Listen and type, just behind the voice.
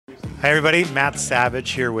Hi everybody, Matt Savage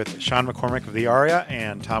here with Sean McCormick of the Aria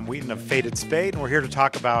and Tom Wheaton of Faded Spade, and we're here to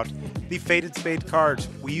talk about the Faded Spade cards.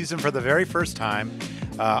 We use them for the very first time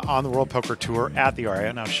on the World Poker Tour at the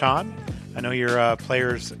Aria. Now Sean, I know your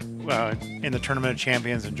players in the Tournament of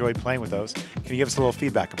Champions enjoyed playing with those. Can you give us a little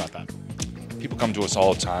feedback about that? People come to us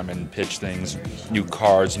all the time and pitch things, new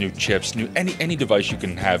cards, new chips, any device you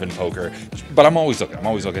can have in poker. But I'm always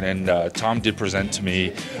looking. And Tom did present to me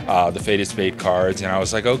the Faded Spade cards, and I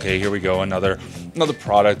was like, okay, here we go, another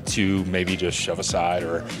product to maybe just shove aside,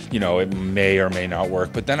 or it may or may not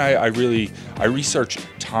work. But then I researched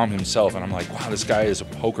Tom himself, and I'm like, wow, this guy is a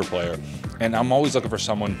poker player, and I'm always looking for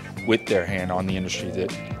someone with their hand on the industry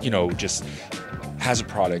that just has a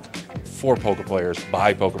product for poker players,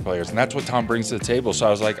 by poker players, and that's what Tom brings to the table. So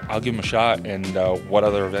I was like, I'll give him a shot, and what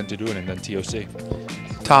other event to do it in than TOC.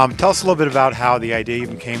 Tom, tell us a little bit about how the idea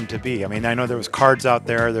even came to be. I mean, I know there was cards out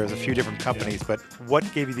there's a few different companies, but what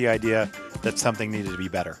gave you the idea that something needed to be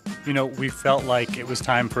better? We felt like it was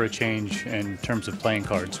time for a change in terms of playing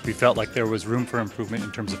cards. We felt like there was room for improvement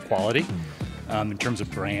in terms of quality, in terms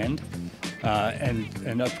of brand,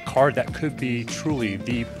 and a card that could be truly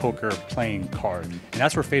the poker playing card. And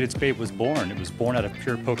that's where Faded Spade was born. It was born out of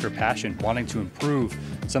pure poker passion, wanting to improve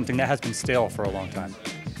something that has been stale for a long time.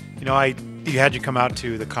 You had you come out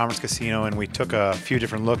to the Commerce Casino, and we took a few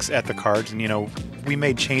different looks at the cards, and we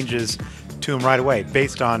made changes to them right away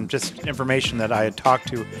based on just information that I had talked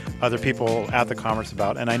to other people at the Commerce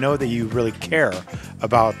about. And I know that you really care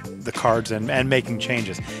about the cards and making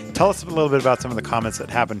changes. Tell us a little bit about some of the comments that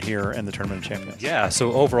happened here in the Tournament of Champions. Yeah,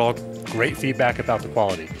 so overall, great feedback about the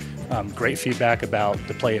quality. Great feedback about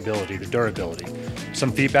the playability, the durability. Some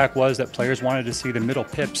feedback was that players wanted to see the middle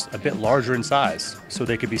pips a bit larger in size, so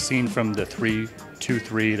they could be seen from the 3, 2,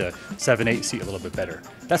 3 to 7, 8 seat a little bit better.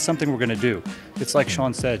 That's something we're going to do. It's like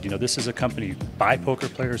Sean said, this is a company by poker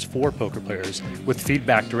players for poker players, with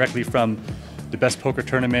feedback directly from the best poker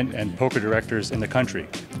tournament and poker directors in the country.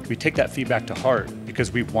 We take that feedback to heart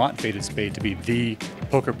because we want Faded Spade to be the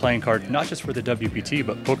poker playing card, not just for the WPT,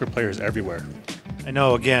 but poker players everywhere. I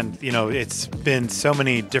know, again, it's been so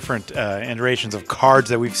many different iterations of cards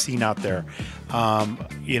that we've seen out there.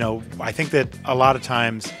 I think that a lot of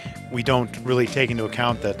times we don't really take into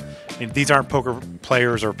account that these aren't poker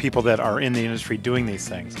players or people that are in the industry doing these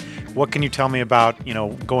things. What can you tell me about,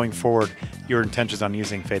 going forward, your intentions on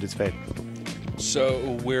using Faded Spade?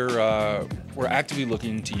 So we're actively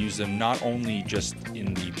looking to use them not only just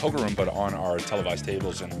in the poker room, but on our televised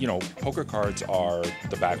tables. And poker cards are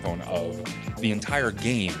the backbone of the entire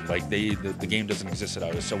game. Like the game doesn't exist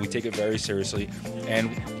without us. So we take it very seriously.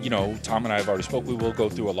 And Tom and I have already spoke. We will go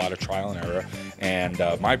through a lot of trial and error. And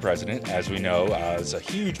my president, as we know, is a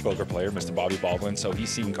huge poker player, Mr. Bobby Baldwin. So he's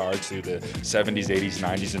seen cards through the 70s, 80s,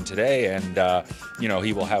 90s, and today. And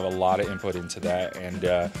he will have a lot of input into that. And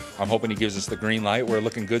I'm hoping he gives us the green light. We're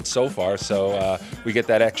looking good so far. So we get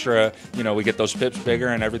that extra, we get those pips bigger,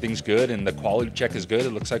 and everything's good, and the quality check is good.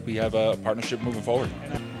 It looks like we have a partnership moving forward.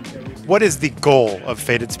 What is the goal of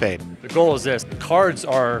Faded Spade? The goal is this: cards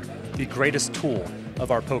are the greatest tool of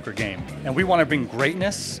our poker game, and we want to bring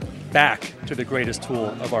greatness back to the greatest tool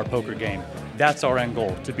of our poker game. That's our end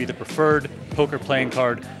goal, to be the preferred poker playing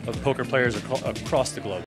card of poker players across the globe.